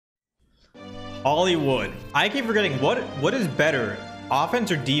Hollywood. I keep forgetting what is better,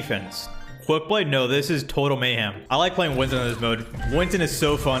 offense or defense? Quick play? No, this is Total Mayhem. I like playing Winston in this mode. Winston is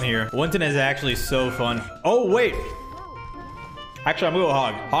so fun here. Winston is actually so fun. Oh, wait. Actually, I'm gonna go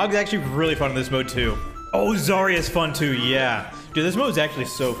Hog. Hog's actually really fun in this mode too. Oh, Zarya is fun too. Yeah. Dude, this mode is actually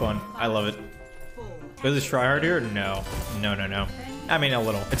so fun. I love it. Does this try hard here? No. No, no, no. I mean, a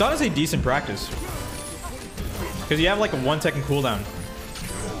little. It's honestly decent practice. Because you have like a 1 second cooldown.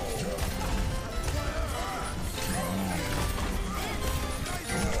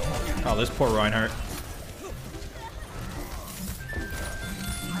 Oh, this poor Reinhardt.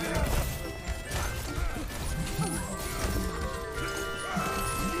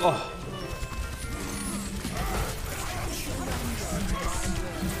 Oh.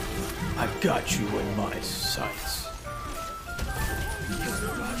 I've got you in my sights.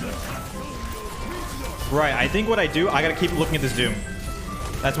 Right, I think what I do, I gotta keep looking at this Doom.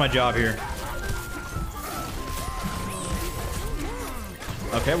 That's my job here.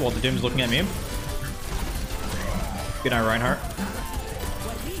 Okay, well, the Doom's looking at me. Good night, Reinhardt.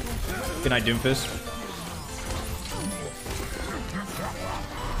 Good night, Doomfist.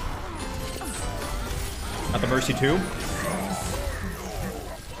 Got the Mercy too.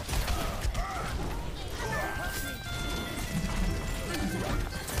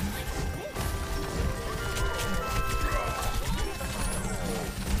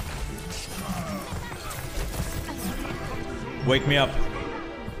 Wake me up.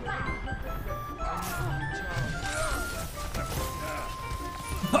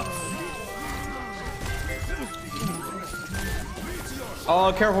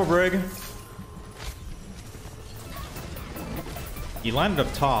 Oh, careful, Brig. He landed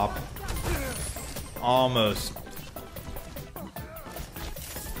up top. Almost.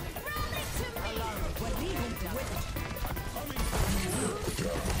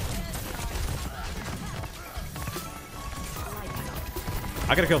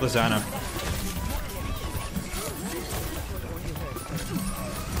 I gotta kill this Ana.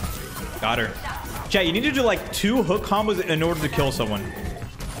 Got her. Chat, you need to do like 2 hook combos in order to kill someone.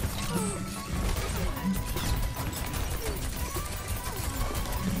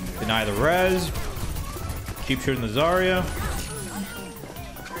 Deny the res. Keep shooting the Zarya.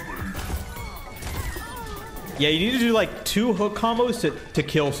 Yeah, you need to do like 2 hook combos to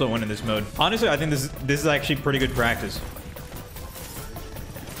kill someone in this mode. Honestly, I think this is actually pretty good practice.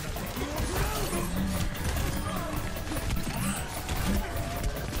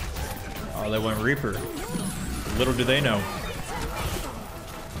 Oh, they went Reaper. Little do they know.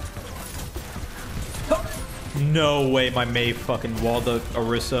 No way my Mei fucking walled the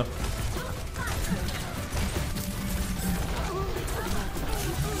Orisa.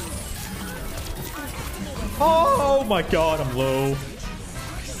 Oh my god, I'm low.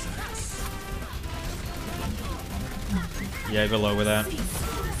 Yeah, I go low with that.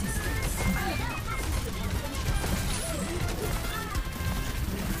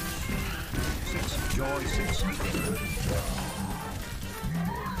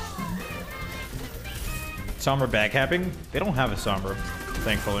 Sombra backcapping? They don't have a Sombra,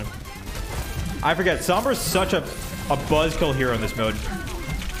 thankfully. I forget, Sombra's such a buzzkill hero in this mode.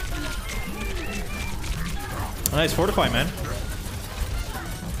 Nice fortify, man.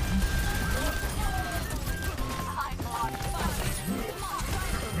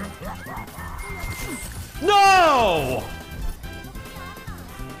 No!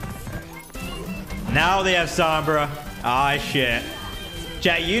 Now they have Sombra. Ah, shit.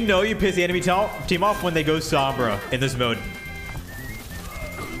 Chat, you know you piss the enemy team off when they go Sombra in this mode.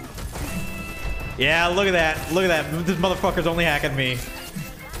 Yeah, look at that. Look at that. This motherfucker's only hacking me.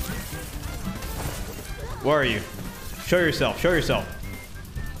 Where are you? Show yourself. Show yourself.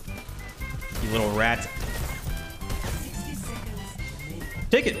 You little rat.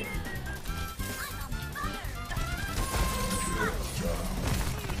 Take it.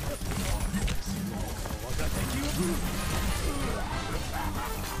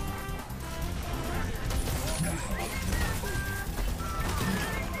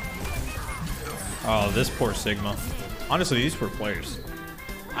 Oh, this poor Sigma. Honestly, these poor players.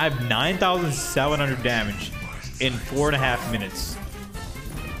 I have 9,700 damage in 4.5 minutes.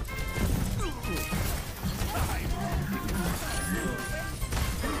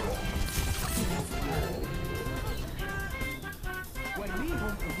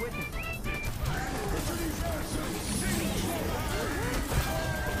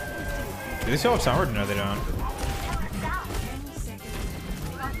 Do they still have Sombra? No, they don't.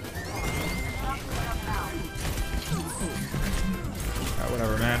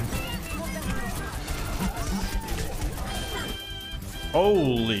 Whatever, man.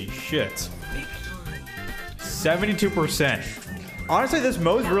 Holy shit. 72%. Honestly, this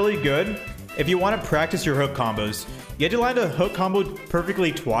mode's really good if you want to practice your hook combos. You have to land a hook combo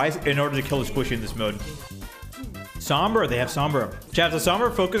perfectly twice in order to kill the squishy in this mode. Sombra, they have Sombra. Chat, if the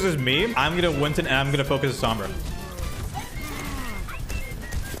Sombra focuses me, I'm gonna Winston and I'm gonna focus the Sombra.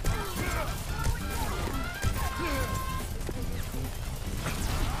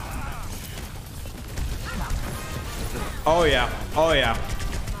 Oh yeah, oh yeah.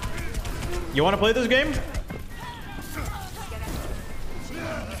 You wanna play this game?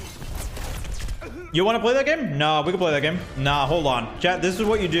 You want to play that game? Nah, we can play that game. Nah, hold on. Chat, this is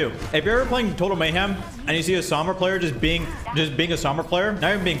what you do. If you're ever playing Total Mayhem and you see a Sombra player just being a Sombra player,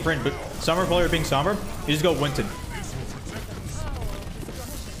 not even being friend, but Sombra player being Sombra, you just go Winston.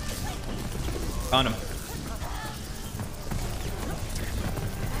 On him.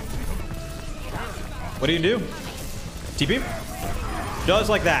 What do you do? TP? Just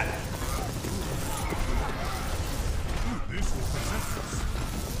like that.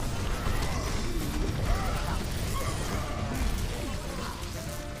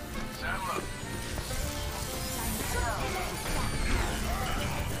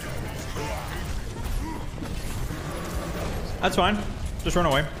 That's fine. Just run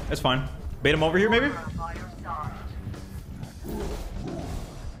away. That's fine. Bait him over here, maybe?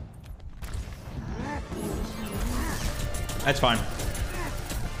 That's fine.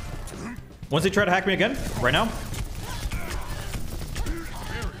 Once they try to hack me again, right now.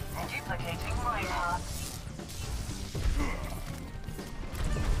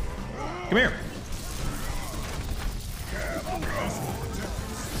 Come here.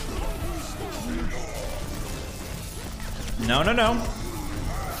 No, no, no.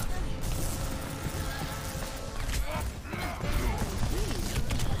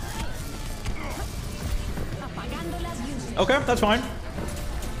 Okay, that's fine.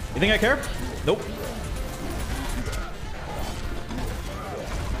 You think I care? Nope.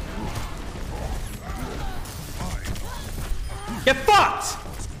 Get fucked!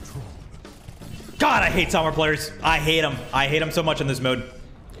 God, I hate Sombra players. I hate them. I hate them so much in this mode.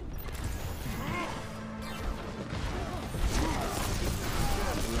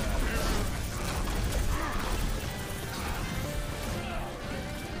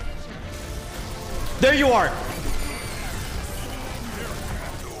 There you are.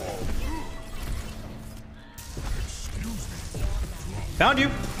 Found you.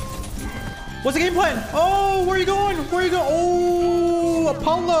 What's the game plan? Oh, where are you going? Where are you going? Oh,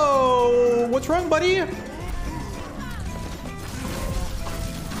 Apollo. What's wrong, buddy?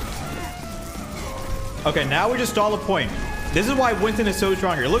 Okay, now we just stall a point. This is why Winston is so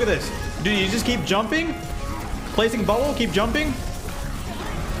strong here. Look at this. Dude, you just keep jumping. Placing bubble, keep jumping.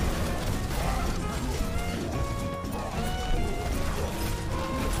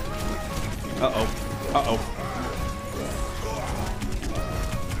 Uh-oh. Uh-oh.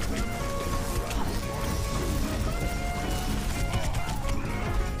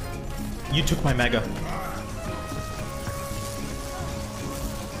 You took my mega.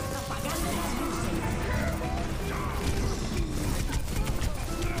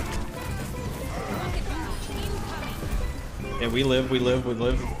 Yeah, we live, we live, we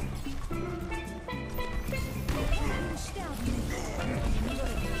live.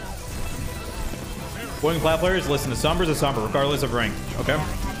 Going plat players, listen, to Sombra's a Sombra, regardless of rank, okay?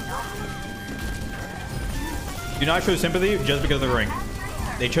 Do not show sympathy just because of the rank.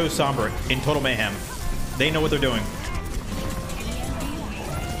 They chose Sombra in Total Mayhem. They know what they're doing.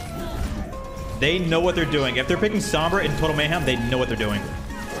 They know what they're doing. If they're picking Sombra in Total Mayhem, they know what they're doing.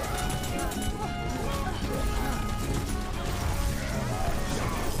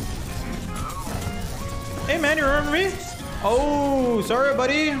 Hey man, you remember me? Oh, sorry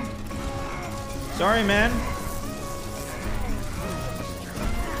buddy. Sorry, man.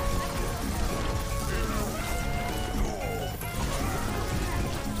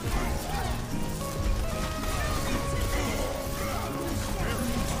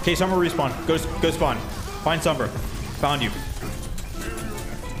 Okay, Sombra respawn. Go spawn. Find Sombra. Found you.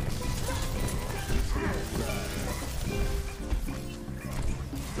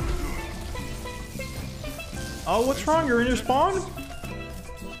 Oh, what's wrong? You're in your spawn?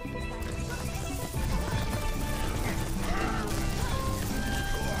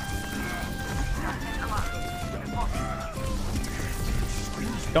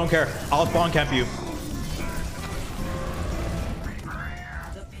 Don't care. I'll spawn camp you.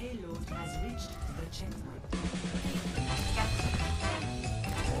 The payload has reached the checkpoint.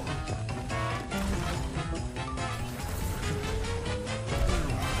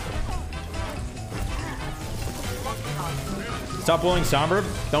 Stop bullying Sombra.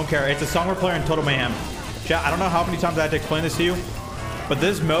 Don't care. It's a Sombra player in Total Mayhem. Chat, I don't know how many times I had to explain this to you, but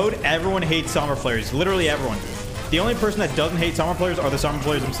this mode, everyone hates Sombra players. Literally everyone. The only person that doesn't hate Sombra players are the Sombra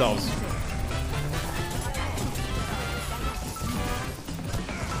players themselves.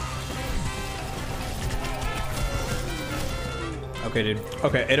 Okay, dude.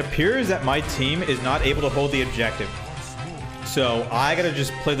 Okay, it appears that my team is not able to hold the objective. So I gotta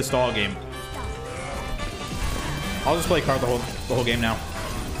just play the stall game. I'll just play card the whole game now,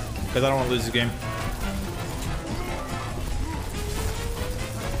 because I don't want to lose this game.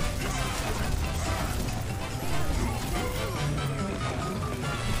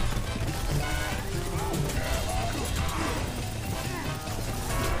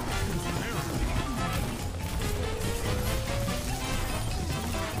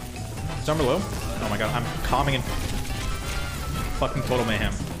 Summer low? Oh my god, I'm calming in fucking Total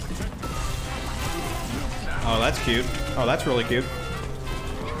Mayhem. Oh, that's cute. Oh, that's really cute.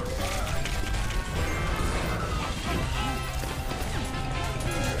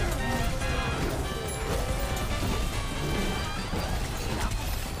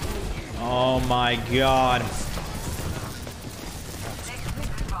 Oh my god.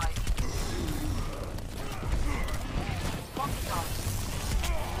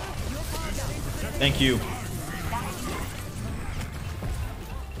 Thank you.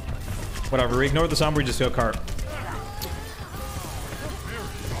 Whatever, we ignore the Sombra, we just go cart.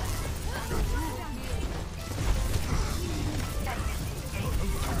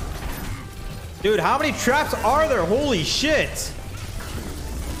 Dude, how many traps are there? Holy shit!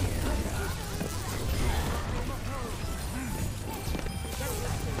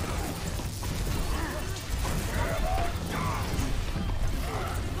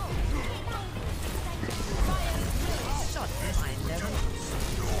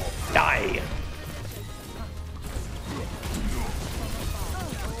 Die!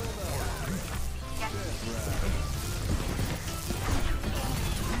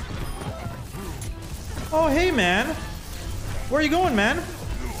 Oh, hey, man. Where are you going, man?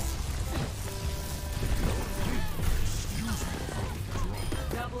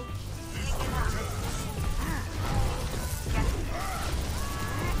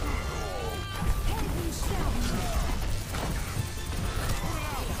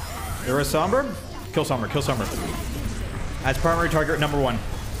 There is Sombra? Kill Sombra, kill Sombra. As primary target number 1,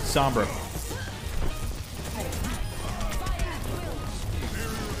 Sombra.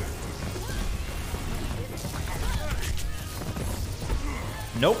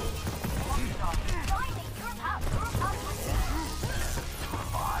 Nope.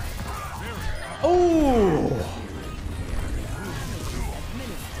 Oh!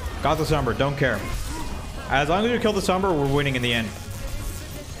 Got the Sombra, don't care. As long as you kill the Sombra, we're winning in the end.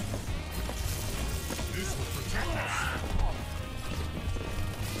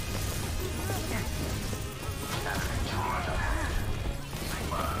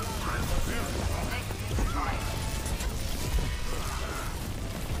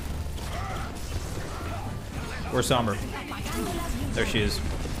 Where's Sombra? There she is.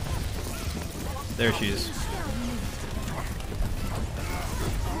 There she is.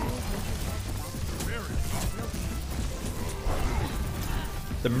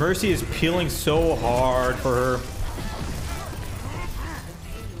 The Mercy is peeling so hard for her.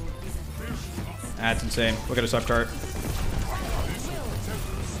 That's insane. Look at her sub cart.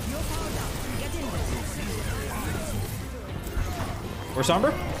 Where's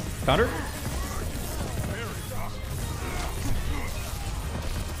Sombra? Found her?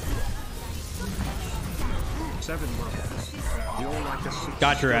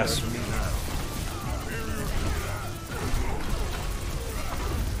 Got your ass.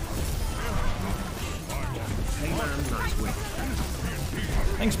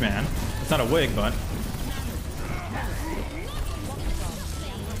 Thanks, man. It's not a wig, but...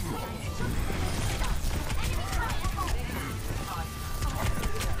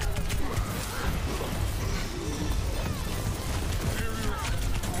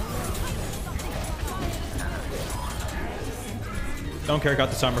 Don't care, got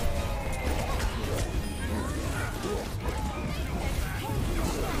the Sombra.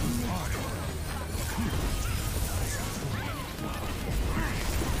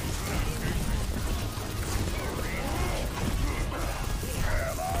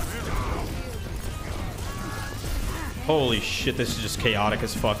 Holy shit, this is just chaotic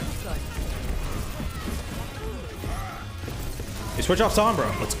as fuck. They switch off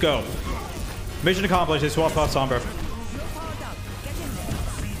Sombra. Let's go. Mission accomplished. They swap off Sombra.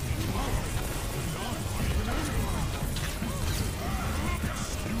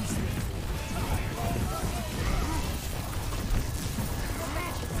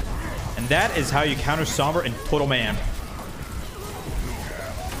 And that is how you counter Somber and Total Mayhem.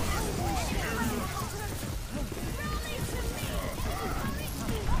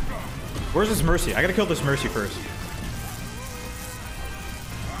 Where's this Mercy? I gotta kill this Mercy first.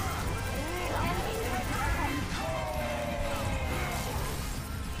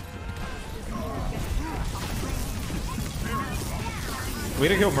 We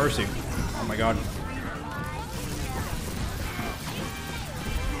gotta kill Mercy. Oh my god.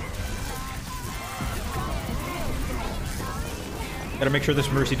 Gotta make sure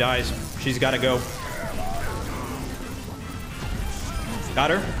this Mercy dies. She's gotta go.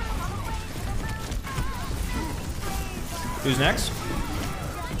 Got her. Who's next?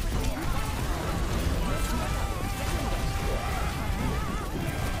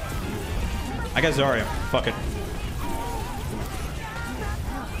 I got Zarya. Fuck it.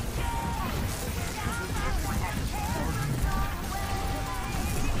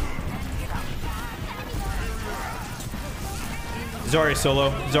 Zarya solo.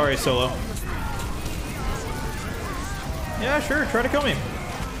 Zarya solo. Yeah, sure. Try to kill me.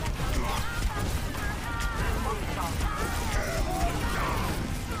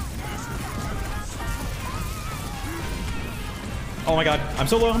 Oh my god. I'm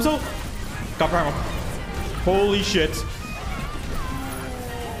so low. I'm so... Got primal. Holy shit.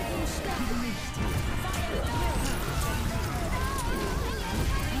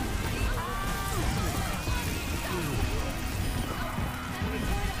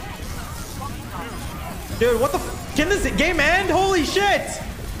 Dude, what the f... Can this game end? Holy shit!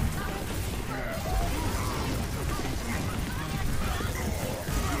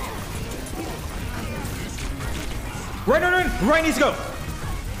 Right needs to go.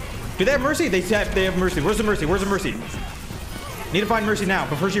 Do they have Mercy? They have Mercy. Where's the Mercy? Where's the Mercy? Need to find Mercy now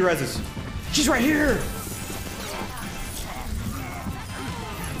before she reses. She's right here.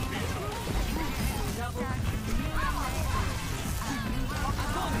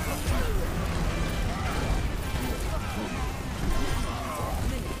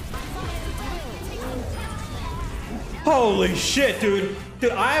 Holy shit, dude.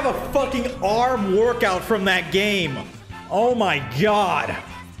 Dude, I have a fucking arm workout from that game. Oh my god.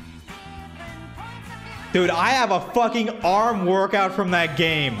 Dude, I have a fucking arm workout from that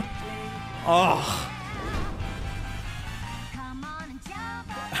game. Ugh.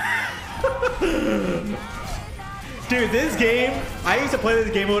 Dude, this game, I used to play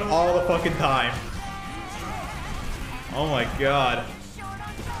this game mode all the fucking time. Oh my god.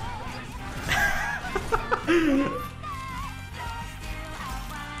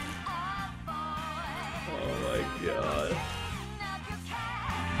 Oh my god.